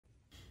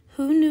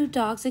Who knew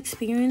dogs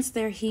experience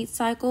their heat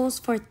cycles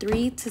for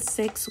 3 to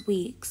 6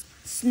 weeks?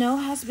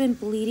 Snoh has been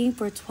bleeding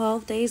for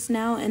 12 days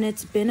now, and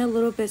it's been a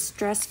little bit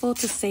stressful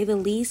to say the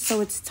least,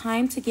 so it's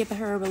time to give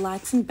her a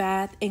relaxing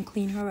bath and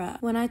clean her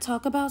up. When I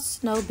talk about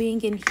Snoh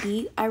being in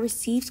heat, I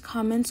received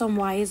comments on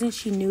why isn't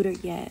she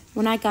neutered yet.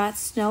 When I got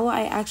Snoh,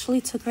 I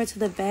actually took her to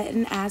the vet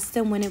and asked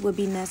them when it would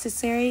be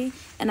necessary,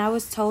 and I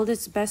was told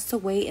it's best to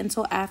wait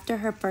until after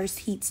her first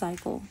heat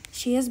cycle.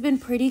 She has been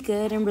pretty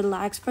good and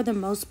relaxed for the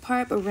most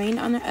part, but Rain,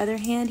 on the other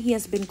hand, he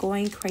has been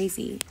going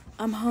crazy.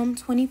 I'm home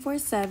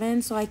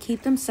 24/7, so I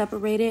keep them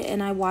separated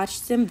and I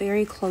watch them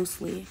very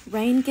closely.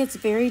 Rain gets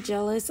very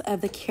jealous of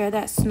the care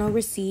that Snoh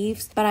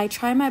receives, but I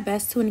try my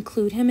best to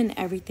include him in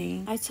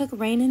everything. I took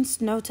Rain and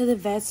Snoh to the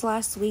vets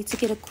last week to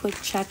get a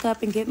quick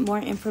checkup and get more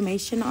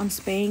information on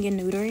spaying and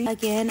neutering.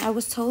 Again, I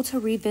was told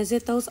to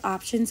revisit those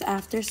options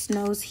after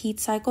Snoh's heat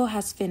cycle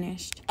has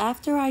finished.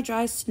 After I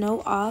dry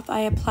Snoh off,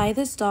 I apply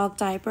this dog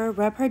diaper,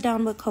 rub her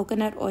down with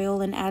coconut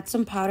oil, and add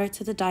some powder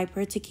to the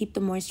diaper to keep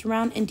the moisture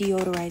around and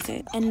deodorize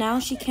it. And now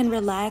she can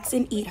relax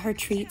and eat her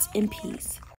treats in peace.